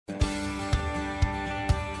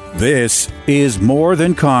This is More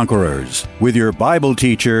Than Conquerors with your Bible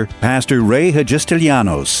teacher, Pastor Ray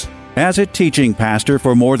Hagistilianos. As a teaching pastor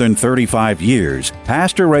for more than 35 years,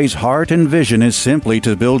 Pastor Ray's heart and vision is simply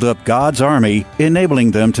to build up God's army,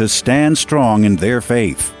 enabling them to stand strong in their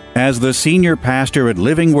faith. As the senior pastor at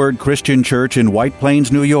Living Word Christian Church in White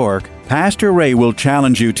Plains, New York, Pastor Ray will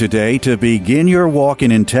challenge you today to begin your walk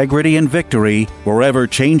in integrity and victory, forever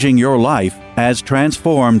changing your life as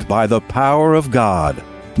transformed by the power of God.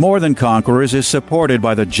 More Than Conquerors is supported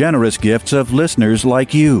by the generous gifts of listeners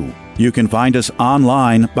like you. You can find us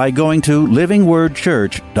online by going to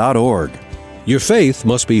livingwordchurch.org. Your faith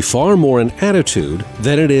must be far more an attitude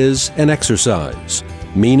than it is an exercise.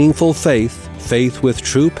 Meaningful faith, faith with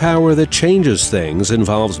true power that changes things,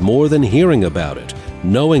 involves more than hearing about it,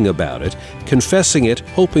 knowing about it, confessing it,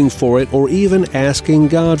 hoping for it, or even asking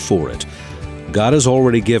God for it. God has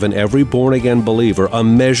already given every born-again believer a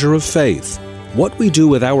measure of faith. What we do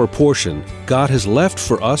with our portion, God has left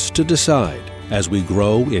for us to decide as we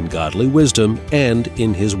grow in godly wisdom and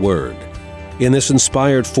in His Word. In this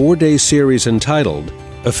inspired 4-day series entitled,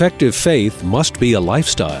 Effective Faith Must Be a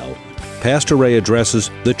Lifestyle, Pastor Ray addresses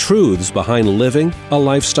the truths behind living a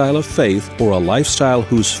lifestyle of faith or a lifestyle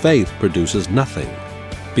whose faith produces nothing.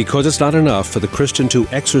 Because it's not enough for the Christian to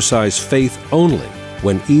exercise faith only.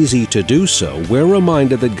 When easy to do so, we're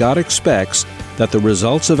reminded that God expects that the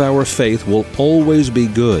results of our faith will always be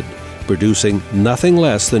good, producing nothing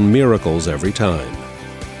less than miracles every time.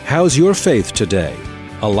 How's your faith today?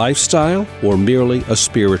 A lifestyle or merely a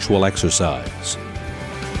spiritual exercise?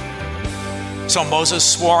 So Moses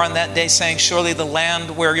swore on that day, saying, "Surely the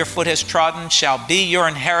land where your foot has trodden shall be your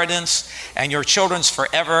inheritance and your children's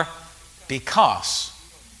forever, because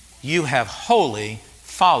you have wholly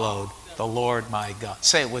followed the Lord my God."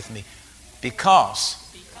 Say it with me. Because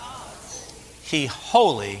he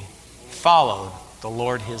wholly followed the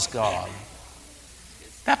Lord his God.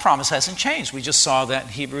 That promise hasn't changed. We just saw that in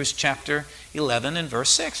Hebrews chapter 11 and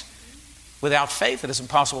verse 6. Without faith, it is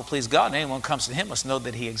impossible to please God. And anyone who comes to him must know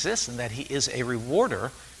that he exists and that he is a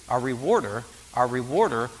rewarder of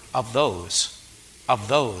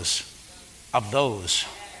those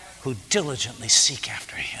who diligently seek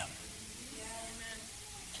after him.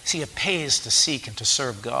 See, it pays to seek and to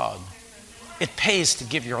serve God. It pays to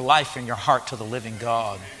give your life and your heart to the living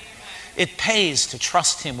God. It pays to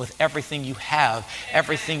trust him with everything you have,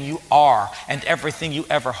 everything you are, and everything you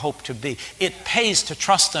ever hope to be. It pays to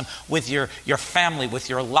trust him with your family, with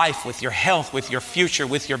your life, with your health, with your future,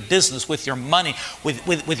 with your business, with your money,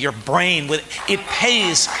 with your brain. It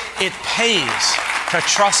pays to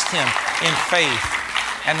trust him in faith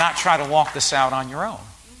and not try to walk this out on your own.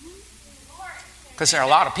 Because there are a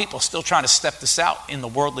lot of people still trying to step this out in the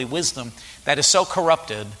worldly wisdom that is so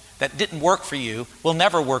corrupted, that didn't work for you, will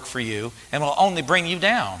never work for you, and will only bring you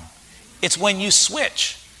down. It's when you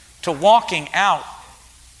switch to walking out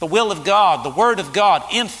the will of God, the Word of God,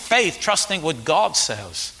 in faith, trusting what God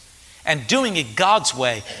says, and doing it God's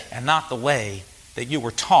way and not the way that you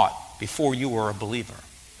were taught before you were a believer.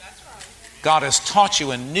 That's right. God has taught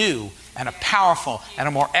you a new and a powerful and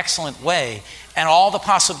a more excellent way, and all the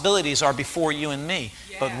possibilities are before you and me,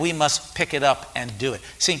 but we must pick it up and do it.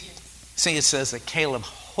 See, it says that Caleb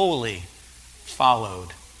wholly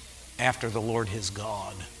followed after the Lord his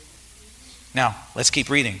God. Now, let's keep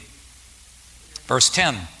reading. Verse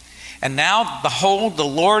 10. And now, behold, the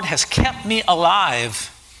Lord has kept me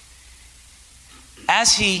alive,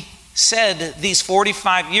 as he said these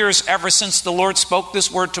 45 years ever since the Lord spoke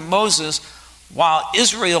this word to Moses, while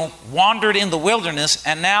Israel wandered in the wilderness,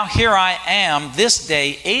 and now here I am this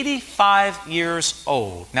day, 85 years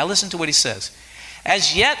old. Now listen to what he says.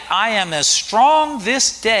 As yet I am as strong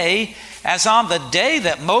this day as on the day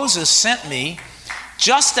that Moses sent me.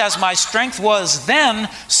 Just as my strength was then,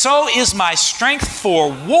 so is my strength for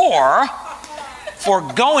war, for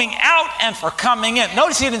going out and for coming in.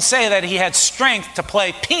 Notice he didn't say that he had strength to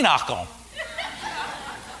play pinochle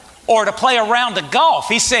or to play a round of golf.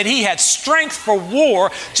 He said he had strength for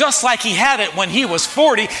war, just like he had it when he was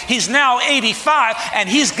 40. He's now 85, and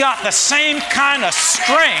he's got the same kind of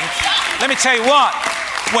strength. Let me tell you what,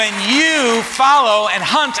 when you follow and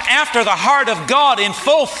hunt after the heart of God in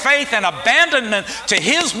full faith and abandonment to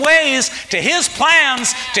his ways, to his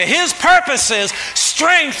plans, to his purposes,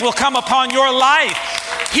 strength will come upon your life.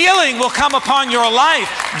 Healing will come upon your life.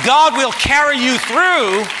 God will carry you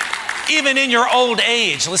through even in your old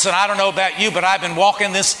age. Listen, I don't know about you, but I've been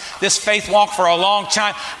walking this faith walk for a long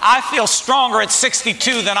time. I feel stronger at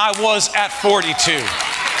 62 than I was at 42.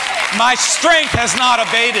 My strength has not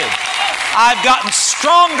abated. I've gotten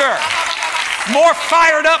stronger, more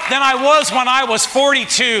fired up than I was when I was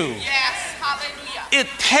 42. Yes, hallelujah. It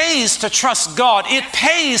pays to trust God. It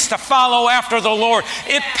pays to follow after the Lord.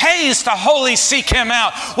 It pays to wholly seek Him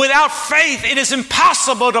out. Without faith, it is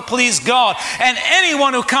impossible to please God. And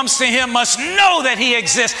anyone who comes to Him must know that He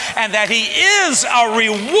exists and that He is a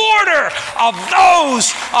rewarder of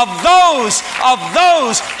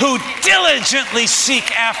those who diligently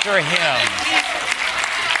seek after Him.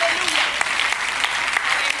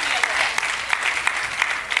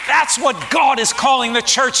 That's what God is calling the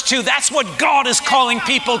church to. That's what God is calling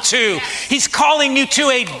people to. He's calling you to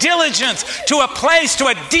a diligence, to a place, to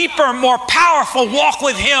a deeper, more powerful walk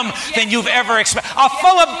with Him than you've ever experienced. A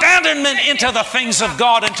full abandonment into the things of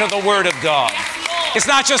God and to the Word of God. It's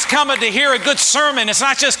not just coming to hear a good sermon. It's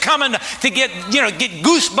not just coming to get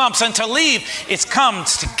goosebumps and to leave. It's come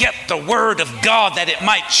to get the Word of God that it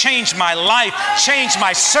might change my life, change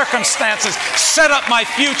my circumstances, set up my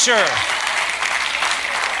future.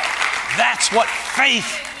 That's what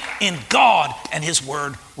faith in God and His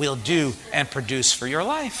Word will do and produce for your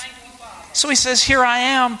life. So he says, here I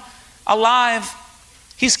am, alive.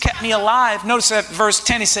 He's kept me alive. Notice that verse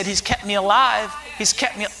 10, he said, He's kept me alive. He's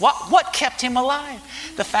kept me. What kept him alive?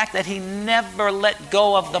 The fact that he never let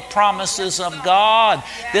go of the promises of God.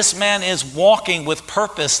 This man is walking with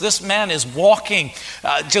purpose. This man is walking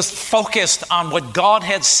just focused on what God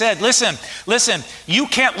had said. Listen, you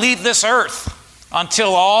can't leave this earth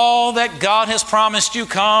until all that God has promised you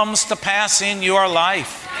comes to pass in your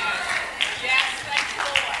life.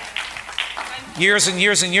 Years and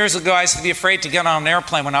years and years ago, I used to be afraid to get on an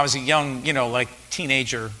airplane when I was a young,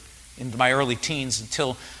 teenager into my early teens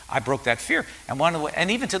until I broke that fear.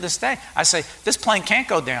 And even to this day, I say, this plane can't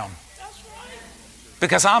go down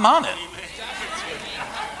because I'm on it.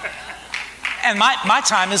 And my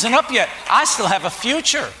time isn't up yet. I still have a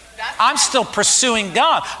future. I'm still pursuing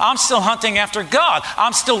God. I'm still hunting after God.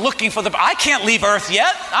 I'm still looking for I can't leave earth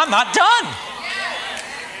yet. I'm not done.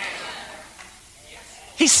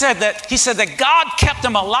 He said that God kept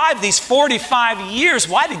him alive these 45 years.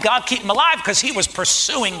 Why did God keep him alive? Because he was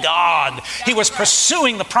pursuing God. He was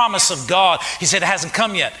pursuing the promise of God. He said, it hasn't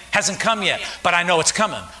come yet. But I know it's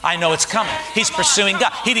coming. He's pursuing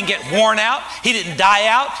God. He didn't get worn out. He didn't die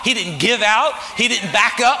out. He didn't give out. He didn't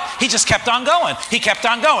back up. He just kept on going. Kept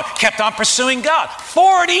on pursuing God.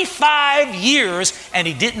 45 years, and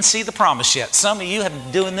he didn't see the promise yet. Some of you have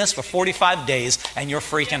been doing this for 45 days, and you're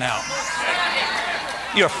freaking out.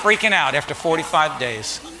 You're freaking out after 45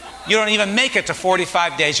 days. You don't even make it to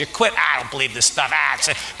 45 days. You quit. I don't believe this stuff. It's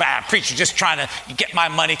a preacher just trying to get my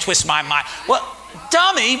money, twist my mind. Well,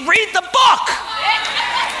 dummy, read the book.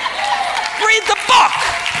 Read the book.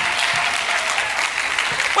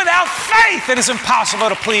 Without faith, it is impossible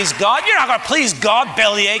to please God. You're not going to please God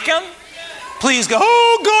belly aching. Please go,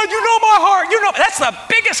 oh, God, you know my heart. That's the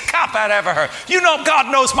biggest cop I'd ever heard.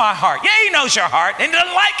 God knows my heart. Yeah, He knows your heart, and He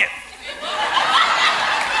doesn't like it.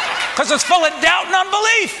 Because it's full of doubt and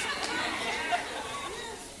unbelief.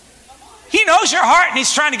 He knows your heart, and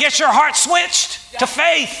He's trying to get your heart switched to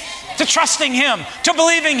faith, to trusting Him, to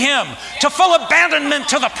believing Him, to full abandonment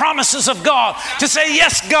to the promises of God, to say,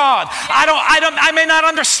 yes, God, I may not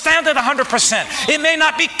understand it 100%. It may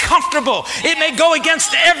not be comfortable. It may go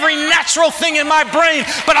against every natural thing in my brain,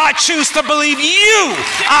 but I choose to believe You.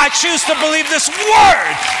 I choose to believe this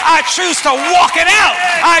Word. I choose to walk it out.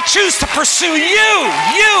 I choose to pursue You.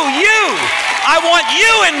 I want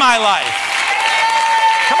You in my life.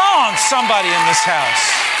 Come on, somebody in this house.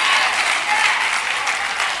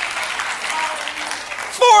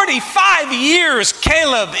 45 years,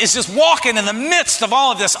 Caleb is just walking in the midst of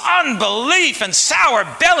all of this unbelief and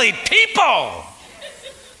sour-bellied people,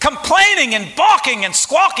 complaining and balking and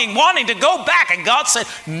squawking, wanting to go back. And God said,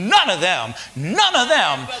 none of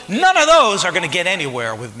those are going to get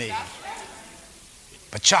anywhere with me.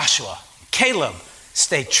 But Joshua, Caleb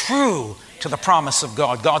stayed true to the promise of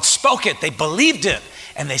God. God spoke it. They believed it.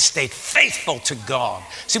 And they stayed faithful to God.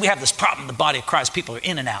 See, we have this problem in the body of Christ. People are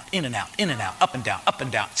in and out, up and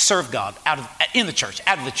down, serve God, in the church,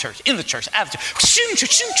 out of the church, in the church, out of the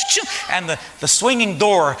church. And the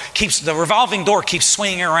revolving door keeps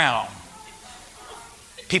swinging around.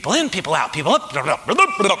 People in, people out, people up.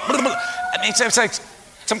 I mean, it's like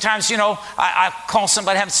sometimes, I call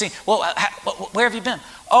somebody I haven't seen. Well, where have you been?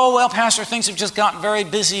 Oh, well, Pastor, things have just gotten very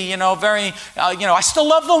busy, I still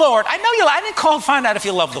love the Lord. I know you. I didn't call to find out if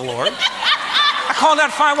you love the Lord. I called out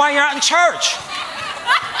to find out why you're out in church.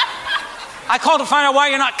 I called to find out why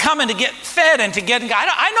you're not coming to get fed and to get God.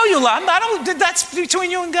 I know you love. That's between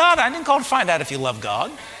you and God. I didn't call to find out if you love God.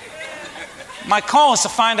 My call is to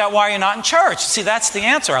find out why you're not in church. See, that's the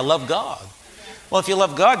answer. I love God. Well, if you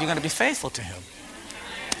love God, you're going to be faithful to Him.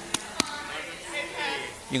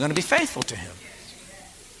 You're going to be faithful to Him.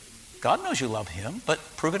 God knows you love him, but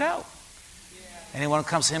prove it out. Anyone who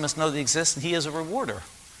comes to him must know that he exists, and he is a rewarder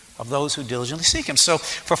of those who diligently seek him. So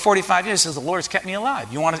for 45 years, he says, the Lord has kept me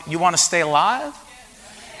alive. You want to stay alive?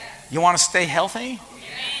 You want to stay healthy?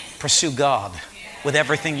 Pursue God with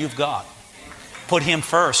everything you've got. Put him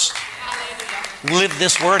first. Live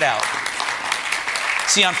this word out.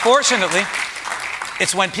 See, unfortunately,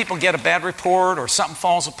 it's when people get a bad report or something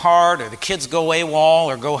falls apart or the kids go AWOL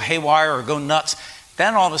or go haywire or go nuts,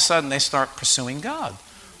 then all of a sudden they start pursuing God.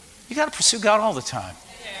 You got to pursue God all the time.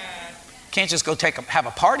 Can't just go have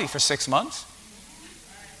a party for 6 months.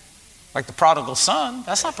 Like the prodigal son,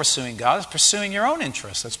 that's not pursuing God. It's pursuing your own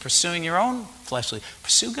interests. That's pursuing your own fleshly.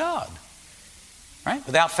 Pursue God. Right?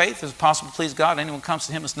 Without faith, it's impossible to please God. Anyone who comes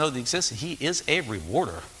to him must know that he exists. He is a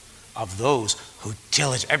rewarder of those who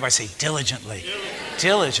everybody say diligently.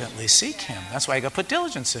 Diligently seek him. That's why you got to put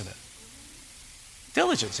diligence in it.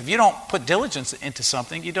 Diligence. If you don't put diligence into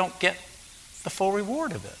something, you don't get the full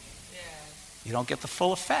reward of it. You don't get the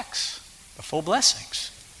full effects, the full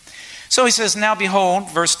blessings. So he says, now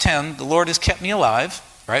behold, verse 10, the Lord has kept me alive.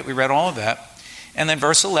 Right? We read all of that. And then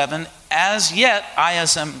verse 11, as yet I am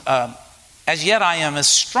as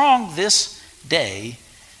strong this day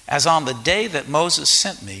as on the day that Moses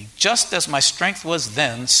sent me. Just as my strength was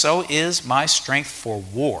then, so is my strength for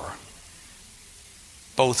war,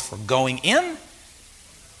 both for going in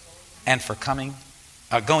and for going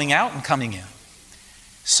out and coming in.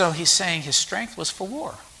 So he's saying his strength was for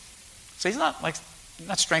war. So he's not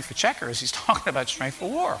strength for checkers. He's talking about strength for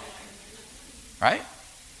war. Right?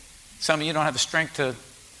 Some of you don't have the strength to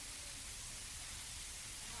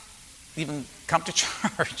even come to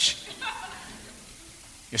church.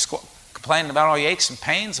 You're complaining about all your aches and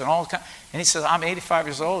pains and all. And he says, I'm 85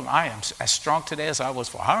 years old and I am as strong today as I was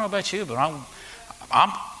before. I don't know about you, but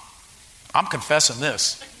I'm confessing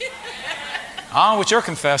this. I don't know what you're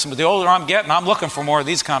confessing, but the older I'm getting, I'm looking for more of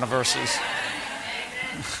these kind of verses.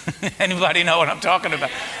 Anybody know what I'm talking about?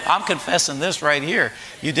 I'm confessing this right here.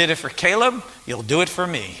 You did it for Caleb, you'll do it for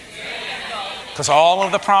me. Because all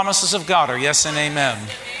of the promises of God are yes and amen.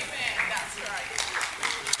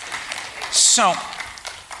 So,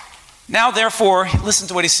 now therefore, listen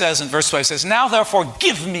to what he says in verse 12. He says, now therefore,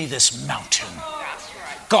 give me this mountain.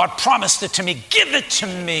 God promised it to me. Give it to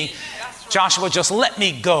me. Joshua, just let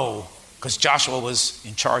me go. Because Joshua was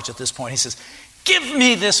in charge at this point. He says, give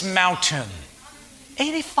me this mountain.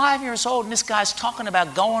 85 years old, and this guy's talking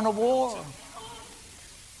about going to war.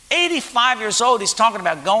 85 years old, he's talking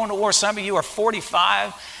about going to war. Some of you are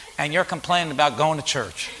 45, and you're complaining about going to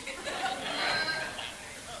church.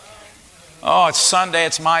 Oh, it's Sunday,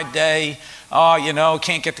 it's my day. Oh,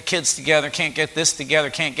 can't get the kids together, can't get this together,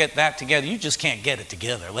 can't get that together. You just can't get it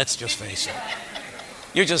together, let's just face it.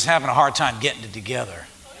 You're just having a hard time getting it together.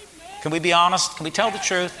 Can we be honest? Can we tell the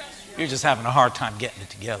truth? You're just having a hard time getting it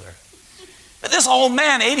together. But this old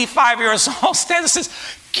man, 85 years old, stands and says,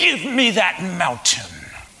 give me that mountain.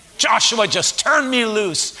 Joshua, just turn me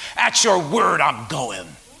loose. At your word, I'm going.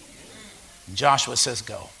 And Joshua says,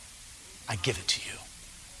 go. I give it to you.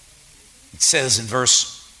 It says in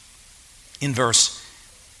verse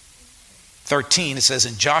 13, it says,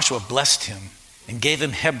 and Joshua blessed him and gave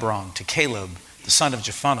him Hebron to Caleb, the son of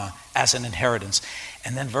Jephunneh, as an inheritance.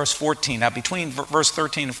 And then verse 14. Now between verse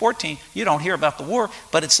 13 and 14, you don't hear about the war,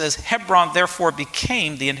 but it says, Hebron therefore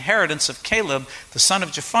became the inheritance of Caleb, the son of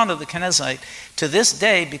Jephunneh the Kenizzite, to this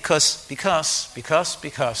day because.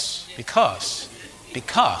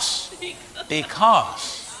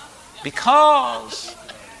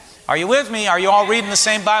 Are you with me? Are you all reading the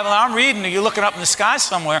same Bible I'm reading? Are you looking up in the sky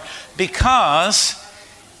somewhere? Because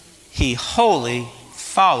he wholly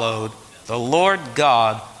followed the Lord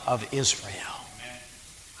God of Israel.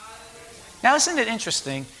 Now, isn't it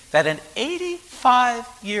interesting that an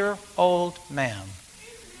 85-year-old man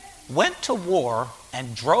went to war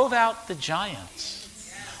and drove out the giants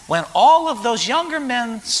when all of those younger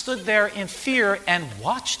men stood there in fear and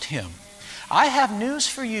watched him? I have news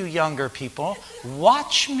for you, younger people.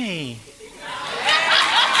 Watch me.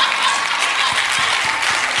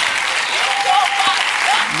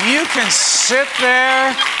 You can sit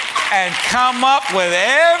there and come up with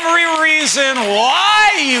every reason why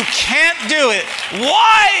you can't do it,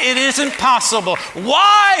 why it isn't possible,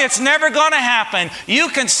 why it's never going to happen. You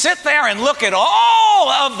can sit there and look at all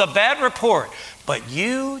of the bad report, but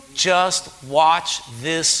you just watch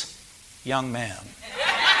this young man.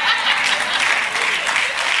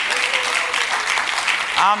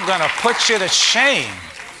 I'm going to put you to shame.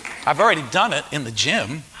 I've already done it in the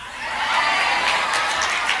gym.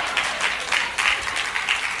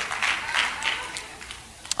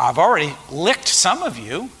 I've already licked some of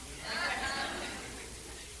you.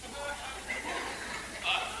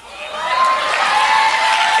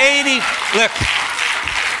 Look,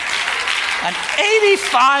 an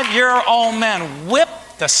 85-year-old man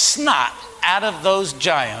whipped the snot out of those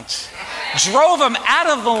giants, drove them out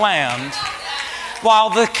of the land, while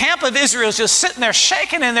the camp of Israel is just sitting there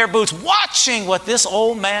shaking in their boots, watching what this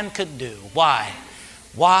old man could do. Why?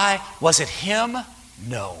 Why? Was it him?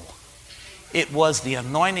 No. It was the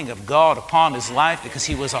anointing of God upon his life, because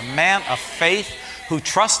he was a man of faith who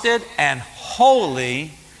trusted and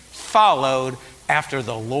wholly followed after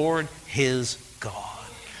the Lord his God.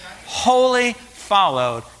 Wholly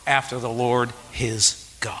followed after the Lord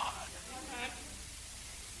his God.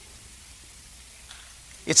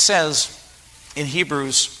 It says in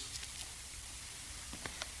Hebrews,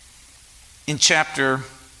 in chapter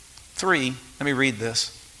 3, let me read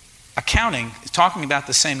this. Accounting is talking about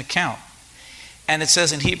the same account. And it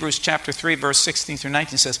says in Hebrews chapter 3, verse 16 through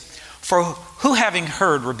 19, it says, "For who having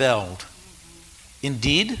heard rebelled?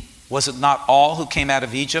 Indeed, was it not all who came out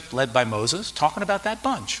of Egypt led by Moses?" Talking about that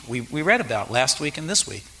bunch we read about last week and this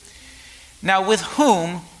week. "Now with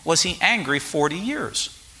whom was he angry 40 years?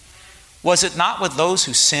 Was it not with those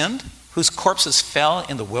who sinned, whose corpses fell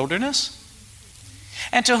in the wilderness?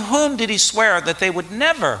 And to whom did he swear that they would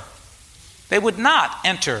not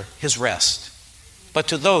enter his rest, but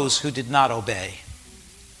to those who did not obey?"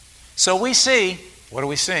 So we see, what do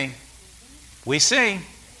we see? We see.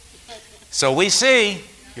 So we see.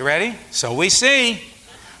 You ready? So we see.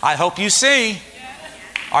 I hope you see.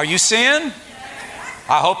 Are you seeing?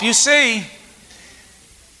 I hope you see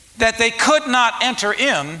that they could not enter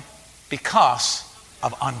in because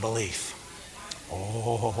of unbelief.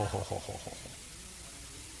 Oh.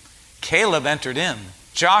 Caleb entered in.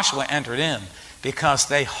 Joshua entered in because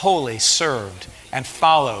they wholly served and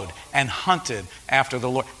followed and hunted after the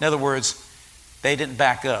Lord. In other words, they didn't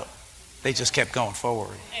back up. They just kept going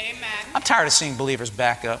forward. Amen. I'm tired of seeing believers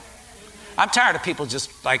back up. I'm tired of people just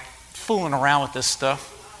like fooling around with this stuff.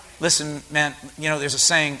 Listen, man, you know, there's a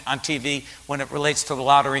saying on TV when it relates to the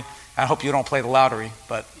lottery. I hope you don't play the lottery,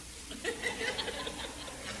 but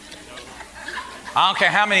I don't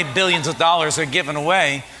care how many billions of dollars are given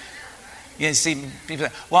away. You see, people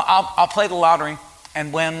say, well, I'll play the lottery,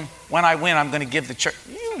 and when I win, I'm going to give the church.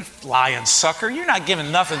 You lying sucker. You're not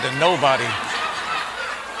giving nothing to nobody.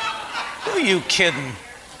 Who are you kidding?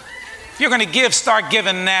 If you're going to give, start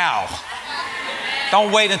giving now.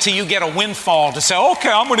 Don't wait until you get a windfall to say, okay,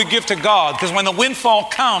 I'm going to give to God. Because when the windfall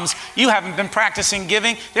comes, you haven't been practicing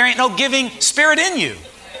giving. There ain't no giving spirit in you.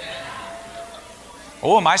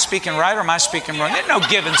 Oh, am I speaking right or am I speaking wrong? There's no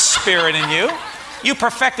giving spirit in you. You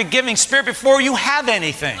perfect a giving spirit before you have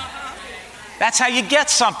anything. That's how you get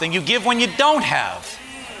something. You give when you don't have.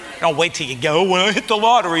 Don't wait till you go, when I hit the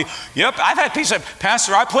lottery. Yep, I've had people say,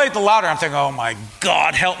 Pastor, I played the lottery. I'm thinking, oh my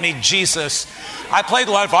God, help me, Jesus. I played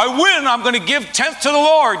the lottery. If I win, I'm going to give 10th to the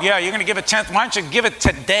Lord. Yeah, you're going to give a 10th. Why don't you give it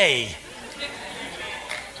today?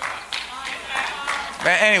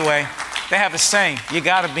 But anyway, they have a saying, you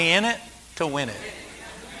got to be in it to win it.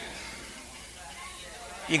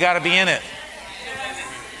 You got to be in it.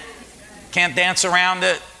 Can't dance around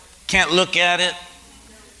it. Can't look at it.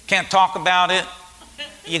 Can't talk about it.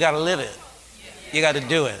 You got to live it. You got to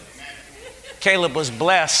do it. Caleb was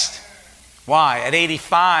blessed. Why? At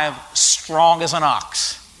 85, strong as an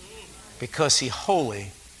ox. Because he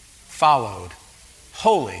wholly followed.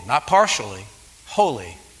 Wholly, not partially.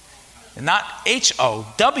 Wholly. And not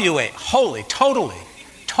H-O-W-A. Wholly, totally.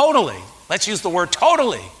 Totally. Let's use the word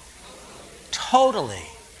totally. Totally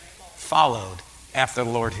followed after the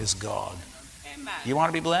Lord his God. Amen. You want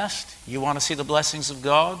to be blessed? You want to see the blessings of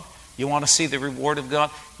God? You want to see the reward of God?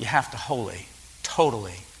 You have to wholly,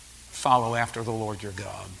 totally follow after the Lord your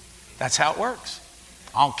God. That's how it works.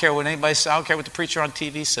 I don't care what anybody says. I don't care what the preacher on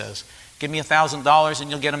TV says. Give me $1,000 and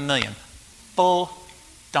you'll get $1 million. Bull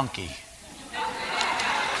donkey.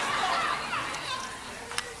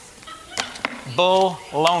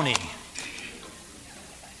 Bull-loney.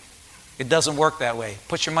 It doesn't work that way.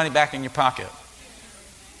 Put your money back in your pocket.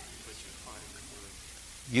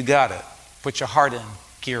 You got it. Put your heart in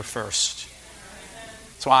gear first.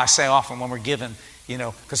 That's why I say often when we're giving,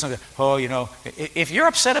 because some go, if you're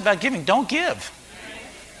upset about giving, don't give.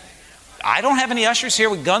 I don't have any ushers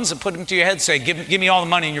here with guns that put them to your head and say, give me all the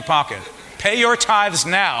money in your pocket. Pay your tithes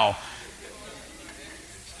now.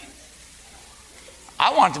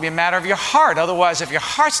 I want it to be a matter of your heart. Otherwise, if your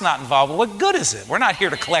heart's not involved, well, what good is it? We're not here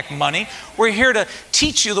to collect money. We're here to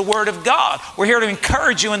teach you the Word of God. We're here to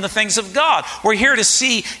encourage you in the things of God. We're here to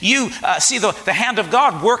see you, see the hand of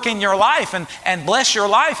God work in your life and bless your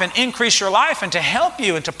life and increase your life and to help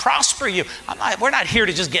you and to prosper you. We're not here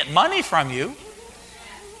to just get money from you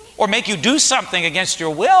or make you do something against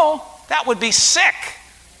your will. That would be sick.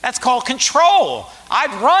 That's called control.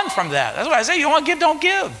 I'd run from that. That's why I say, you want to give, don't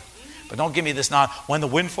give. But don't give me this now. When the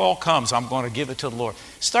windfall comes, I'm going to give it to the Lord.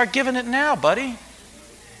 Start giving it now, buddy.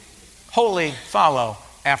 Wholly follow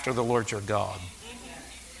after the Lord your God.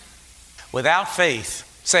 Without faith,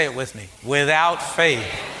 say it with me, without faith,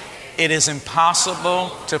 it is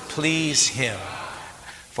impossible to please Him.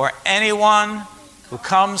 For anyone who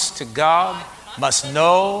comes to God must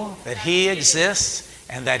know that He exists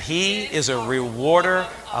and that He is a rewarder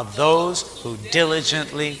of those who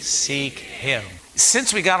diligently seek Him.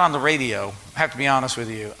 Since we got on the radio, I have to be honest with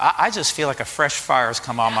you, I just feel like a fresh fire has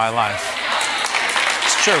come on my life.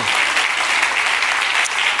 It's true.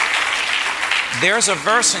 There's a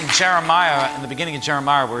verse in Jeremiah, in the beginning of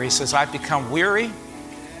Jeremiah, where he says, I've become weary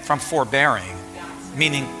from forbearing,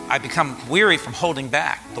 meaning I become weary from holding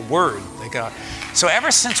back the word that God. So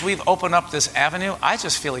ever since we've opened up this avenue, I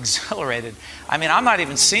just feel exhilarated. I mean, I'm not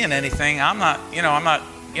even seeing anything.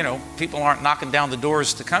 People aren't knocking down the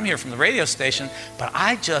doors to come here from the radio station, but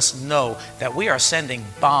I just know that we are sending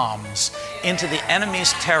bombs into the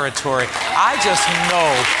enemy's territory. I just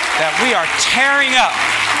know that we are tearing up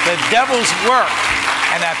the devil's work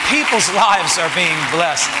and that people's lives are being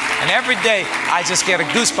blessed. And every day I just get a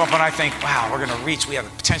goosebump when I think, wow, we're going to reach, we have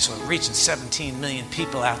the potential of reaching 17 million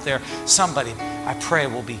people out there. Somebody, I pray,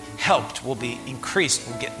 will be helped, will be increased,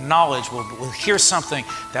 will get knowledge, will hear something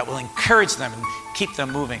that will encourage them and keep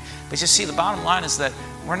them moving. But you see, the bottom line is that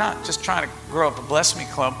we're not just trying to grow up a Bless Me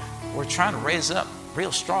Club, we're trying to raise up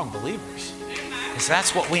real strong believers. Because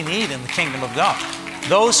that's what we need in the kingdom of God.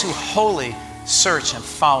 Those who wholly search and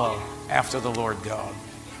follow after the Lord God.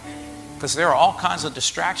 Because there are all kinds of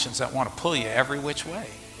distractions that want to pull you every which way.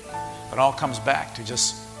 But it all comes back to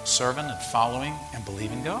just serving and following and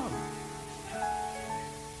believing God.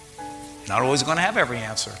 Not always going to have every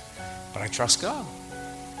answer, but I trust God.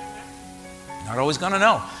 Not always going to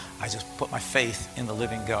know. I just put my faith in the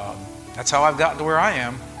living God. That's how I've gotten to where I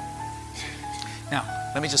am. Now,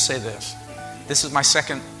 let me just say this. This is my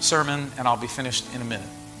second sermon, and I'll be finished in a minute.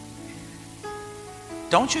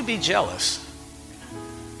 Don't you be jealous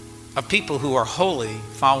of people who are wholly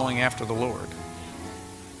following after the Lord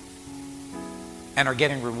and are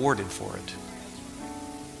getting rewarded for it.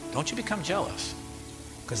 Don't you become jealous,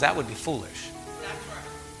 because that would be foolish.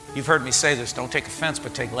 You've heard me say this, don't take offense,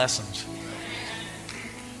 but take lessons.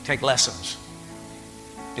 Take lessons.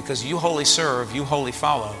 Because you wholly serve, you wholly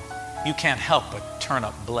follow, you can't help but turn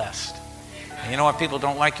up blessed. And you know what? People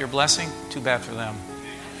don't like your blessing? Too bad for them.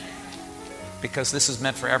 Because this is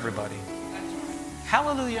meant for everybody.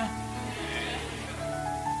 Hallelujah.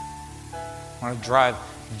 I want to drive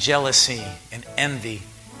jealousy and envy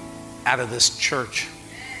out of this church.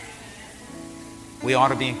 We ought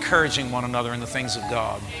to be encouraging one another in the things of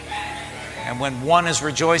God. And when one is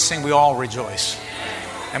rejoicing, we all rejoice.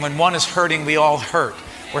 And when one is hurting, we all hurt.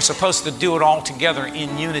 We're supposed to do it all together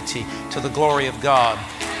in unity to the glory of God,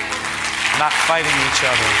 not fighting each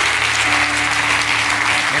other.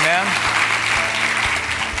 Amen?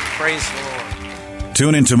 Praise the Lord.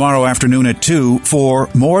 Tune in tomorrow afternoon at 2 for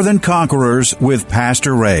More Than Conquerors with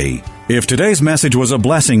Pastor Ray. If today's message was a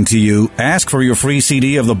blessing to you, ask for your free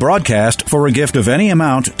CD of the broadcast for a gift of any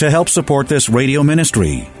amount to help support this radio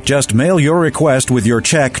ministry. Just mail your request with your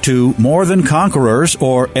check to More Than Conquerors,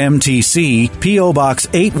 or MTC, P.O. Box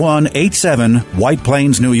 8187, White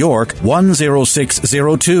Plains, New York,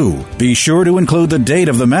 10602. Be sure to include the date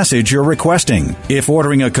of the message you're requesting. If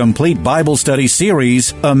ordering a complete Bible study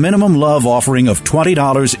series, a minimum love offering of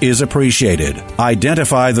 $20 is appreciated.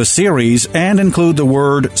 Identify the series and include the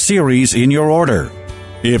word series in your order.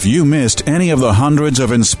 If you missed any of the hundreds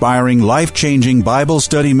of inspiring, life-changing Bible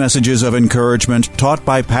study messages of encouragement taught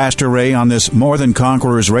by Pastor Ray on this More Than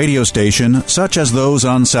Conquerors radio station, such as those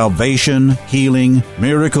on salvation, healing,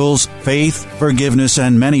 miracles, faith, forgiveness,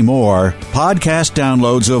 and many more, podcast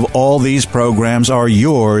downloads of all these programs are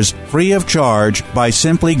yours free of charge by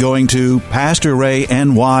simply going to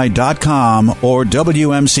PastorRayNY.com or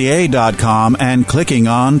WMCA.com and clicking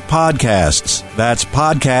on Podcasts. That's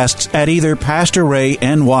podcasts at either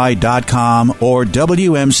PastorRayNY.com or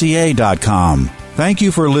WMCA.com. Thank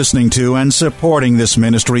you for listening to and supporting this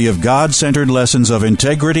ministry of God-centered lessons of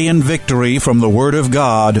integrity and victory from the Word of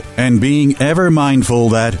God, and being ever mindful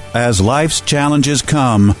that, as life's challenges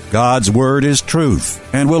come, God's Word is truth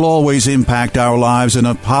and will always impact our lives in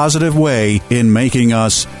a positive way in making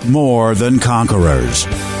us more than conquerors.